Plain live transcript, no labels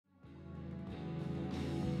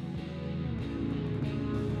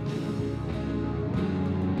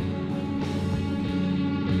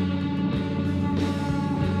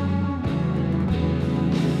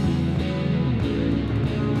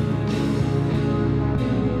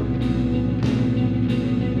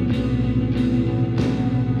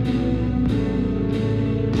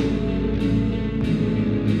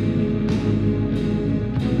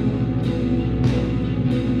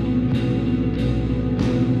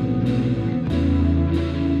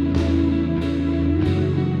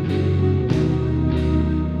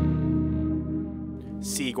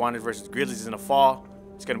Iguanas versus Grizzlies in the fall.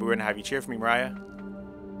 It's gonna be weird to have you cheer for me, Mariah.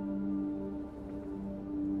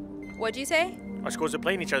 What'd you say? Our schools are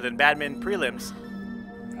playing each other in badminton prelims.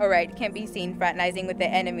 Alright, can't be seen fraternizing with the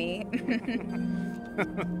enemy.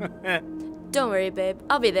 Don't worry, babe.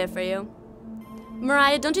 I'll be there for you.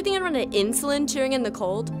 Mariah, don't you think I'd run an insulin cheering in the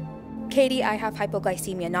cold? Katie, I have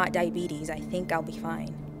hypoglycemia, not diabetes. I think I'll be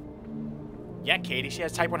fine. Yeah, Katie, she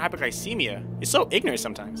has type 1 hypoglycemia. You're so ignorant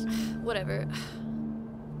sometimes. Whatever.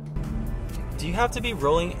 Do you have to be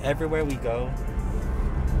rolling everywhere we go?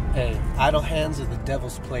 Hey, idle hands are the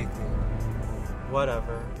devil's plaything.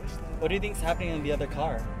 Whatever. What do you think's happening in the other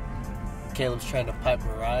car? Caleb's trying to pipe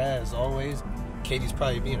Mariah as always. Katie's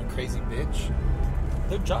probably being a crazy bitch.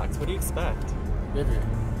 They're jocks. What do you expect? River,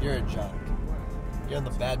 you're a jock. You're on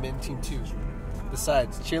the badminton team too.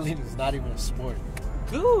 Besides, cheerleading is not even a sport.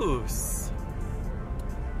 Goose!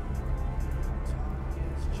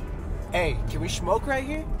 Hey, can we smoke right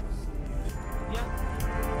here? Yeah.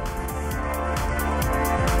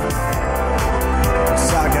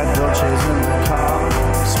 I got Dolces in the car,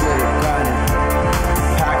 split it, grind it,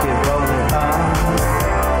 pack it, roll it up.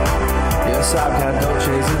 Yes, I've got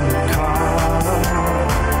Dolces in the car.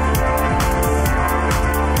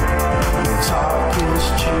 The talk is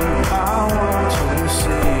true, I want to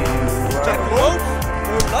see you. Jackalope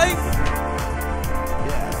for life!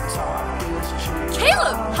 Yeah, talk is true.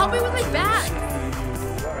 Caleb, help me with my bag!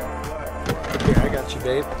 Here, I got you,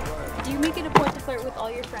 babe. Do you make it a point to flirt with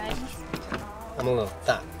all your friends? I'm a little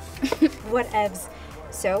fat. Whatevs.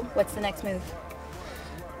 So, what's the next move?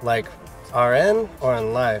 Like, RN or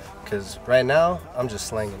in life? Because right now, I'm just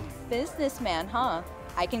slanging. Businessman, huh?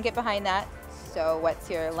 I can get behind that. So, what's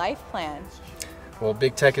your life plan? Well,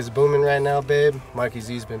 big tech is booming right now, babe. Marky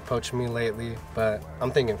Z's been poaching me lately, but I'm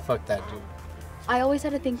thinking, fuck that dude. I always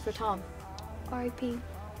had a thing for Tom. R.I.P.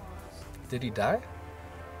 Did he die?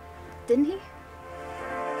 Didn't he?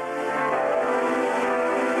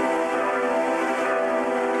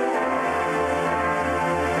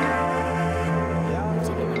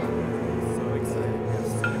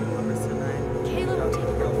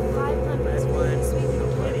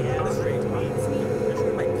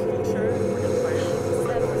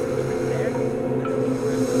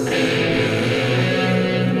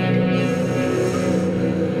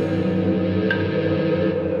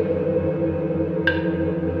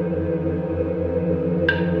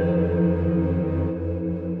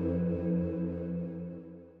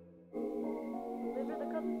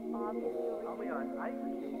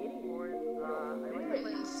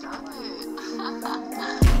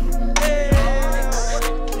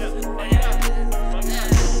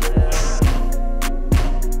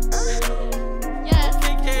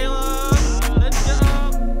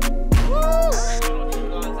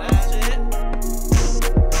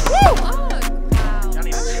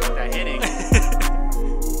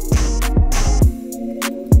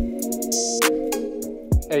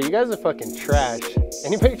 Hey, you guys are fucking trash.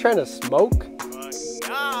 Anybody trying to smoke?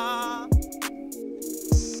 Nah.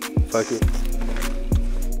 Fuck it.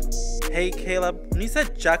 Hey, Caleb, when you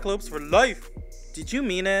said jackalopes for life, did you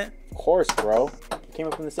mean it? Of course, bro. We came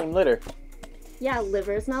up in the same litter. Yeah,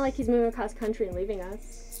 liver. It's not like he's moving across country and leaving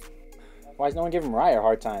us. Why is no one giving Mariah a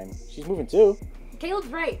hard time? She's moving too. Caleb's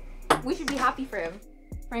right. We should be happy for him.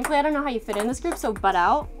 Frankly, I don't know how you fit in this group, so butt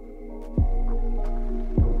out.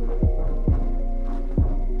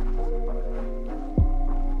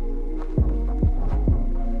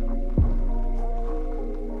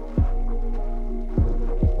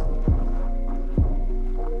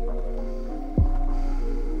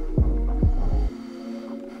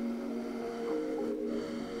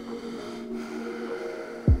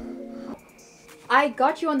 I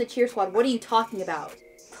got you on the cheer squad. What are you talking about?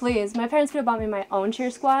 Please, my parents could have bought me my own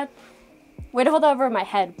cheer squad. Way to hold that over my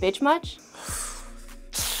head, bitch much?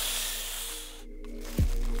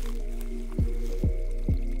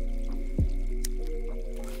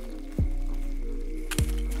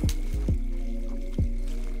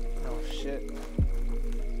 Oh, shit.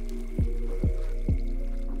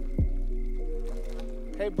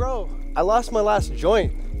 Hey, bro, I lost my last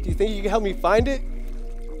joint. Do you think you can help me find it?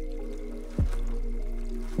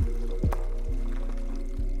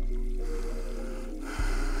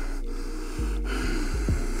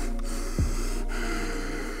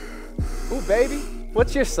 Ooh, baby,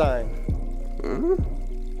 what's your sign?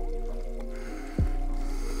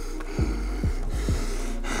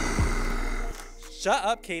 Shut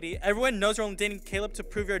up, Katie. Everyone knows you're only dating Caleb to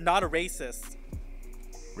prove you're not a racist.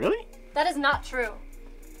 Really? That is not true.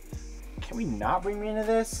 Can we not bring me into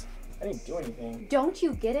this? I didn't do anything. Don't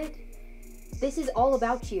you get it? This is all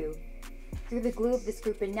about you. You're the glue of this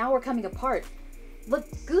group and now we're coming apart. Look,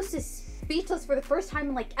 Goose is speechless for the first time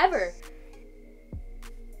in like ever.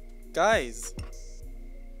 Guys.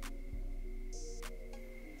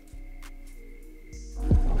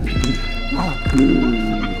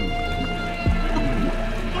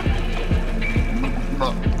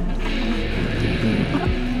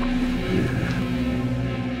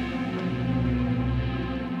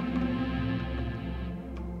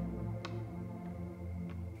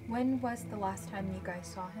 When was the last time you guys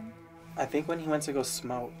saw him? I think when he went to go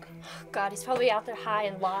smoke. God, he's probably out there high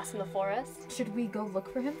and lost in the forest. Should we go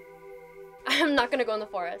look for him? I'm not gonna go in the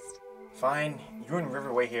forest. Fine. You and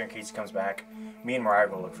River wait here in case he comes back. Me and Mariah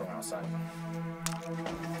go look for him outside.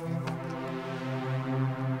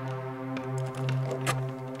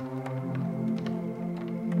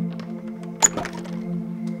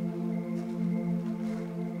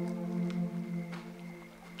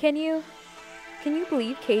 Can you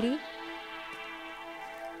believe Katie?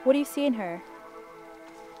 What do you see in her?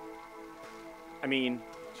 I mean,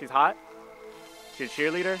 she's hot. She's a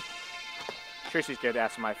cheerleader. Sure, she's good to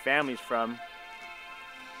ask where my family's from.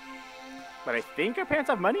 But I think her parents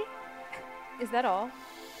have money? Is that all?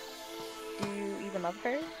 Do you even love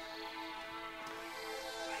her?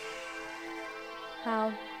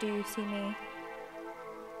 How do you see me?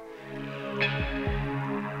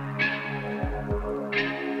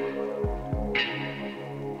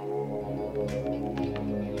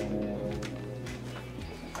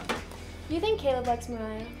 You think Caleb likes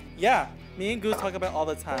Mariah? Yeah, me and Goose talk about it all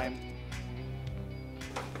the time.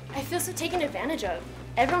 I feel so taken advantage of.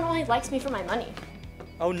 Everyone only likes me for my money.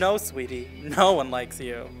 Oh no, sweetie. No one likes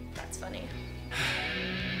you. That's funny.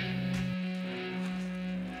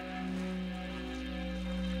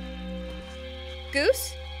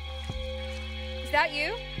 Goose? Is that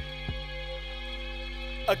you?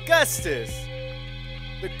 Augustus!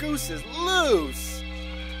 The goose is loose!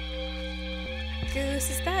 Goose,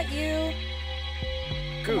 is that you?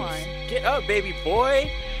 Goose, on. get up, baby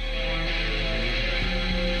boy!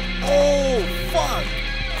 Oh, fuck!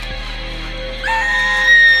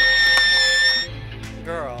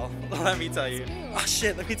 Girl, let me tell you. Oh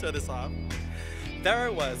shit, let me turn this off. There I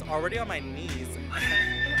was, already on my knees.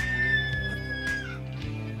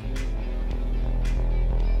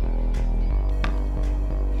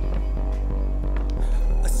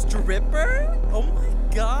 A stripper? Oh my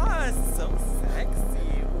gosh, so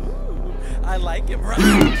sexy. Ooh, I like it, bro.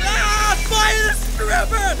 Ah! Fire the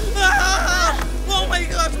stripper! Ah! Oh my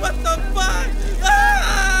gosh, what the fuck?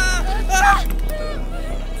 Ah! Ah!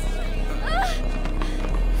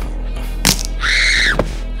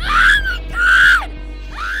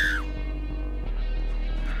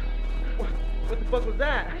 What the fuck was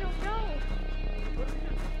that? I don't know.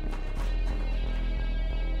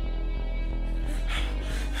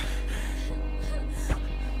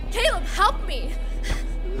 Caleb, help me!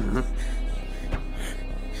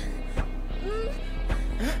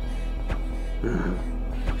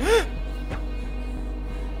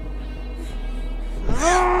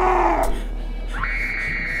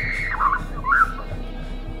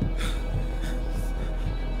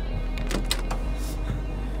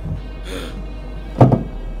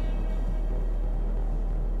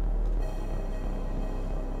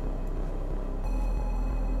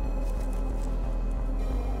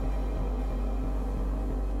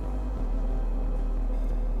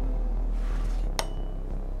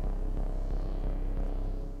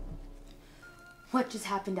 What just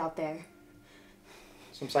happened out there?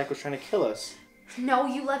 Some psycho's trying to kill us. No,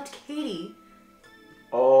 you left Katie.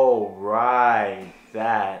 Oh, right.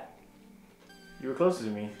 That. You were closer to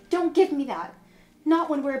me. Don't give me that. Not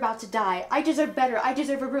when we're about to die. I deserve better. I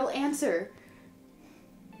deserve a real answer.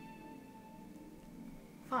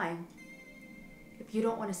 Fine. If you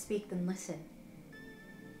don't want to speak, then listen.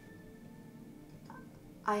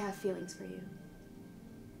 I have feelings for you.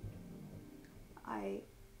 I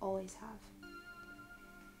always have.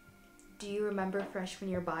 Do you remember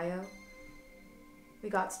freshman year bio? We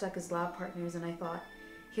got stuck as lab partners and I thought,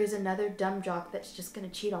 here's another dumb jock that's just gonna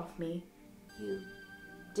cheat off me. You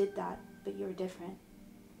did that, but you were different.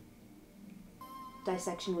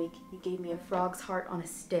 Dissection week, you gave me a frog's heart on a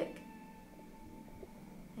stick.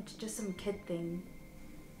 It's just some kid thing.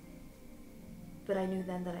 But I knew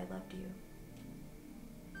then that I loved you.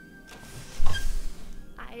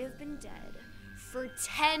 I have been dead for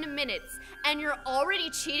 10 minutes and you're already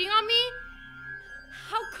cheating on me?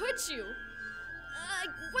 How could you?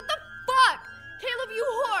 What the fuck? Caleb, you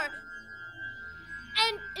whore!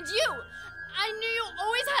 And you! I knew you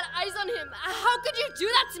always had eyes on him. How could you do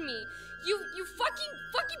that to me? You fucking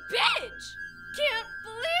bitch! Can't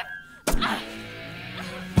believe...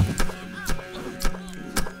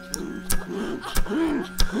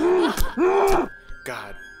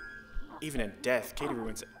 Even in death, Katie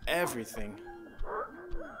ruins everything.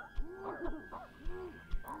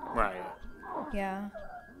 Mariah. Yeah.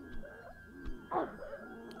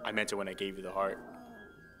 I meant it when I gave you the heart.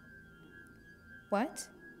 What?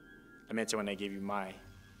 I meant it when I gave you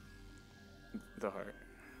the heart.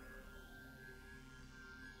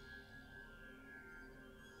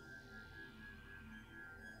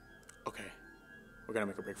 Okay, we're gonna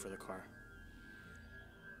make a break for the car.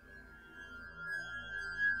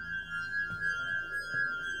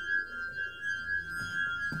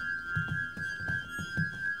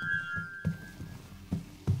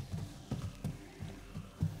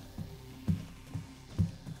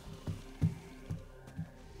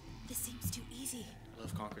 This seems too easy.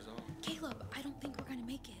 Love conquers all. Caleb, I don't think we're gonna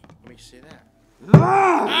make it. What makes you say that?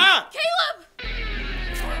 Caleb!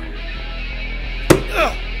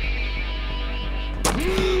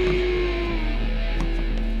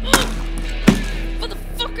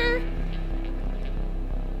 Motherfucker!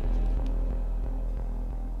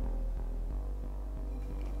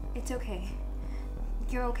 It's okay.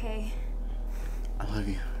 You're okay. I love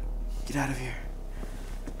you. Get out of here.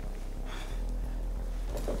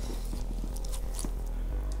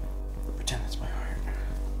 Pretend it's my heart.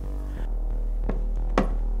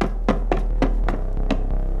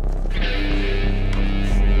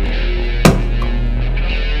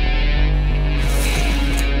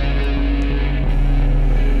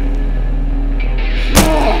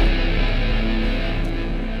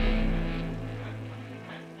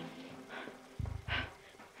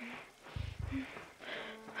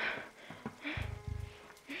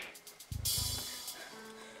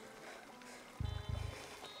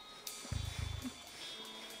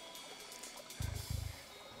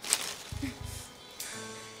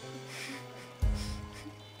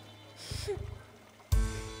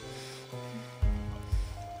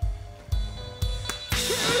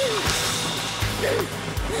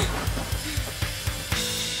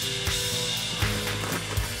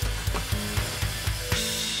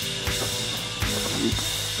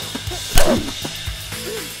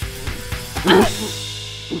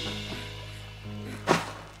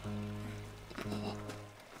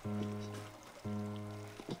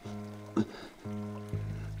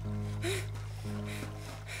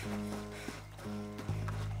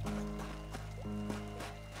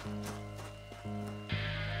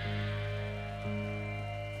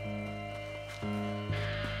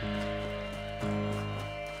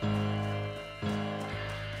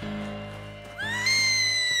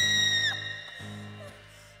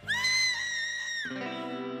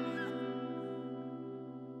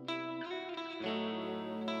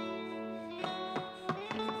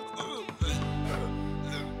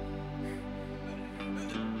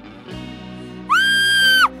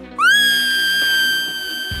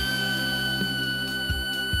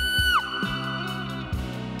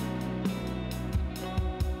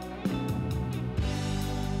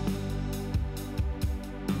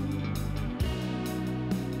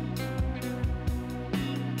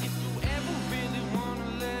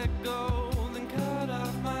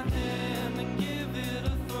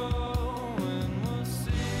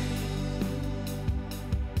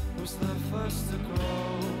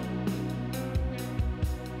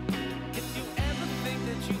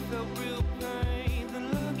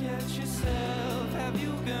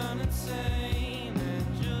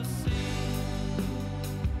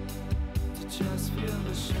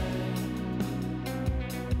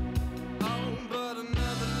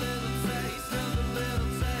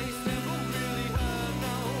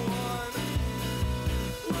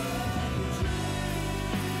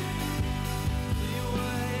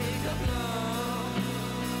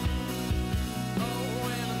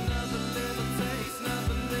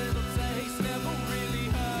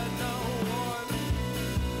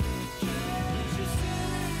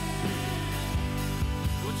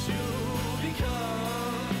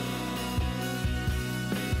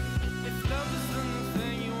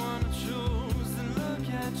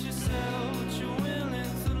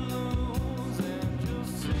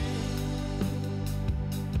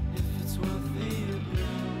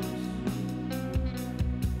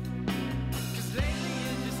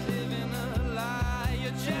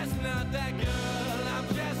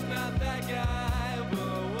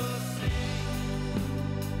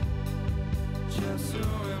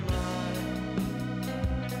 So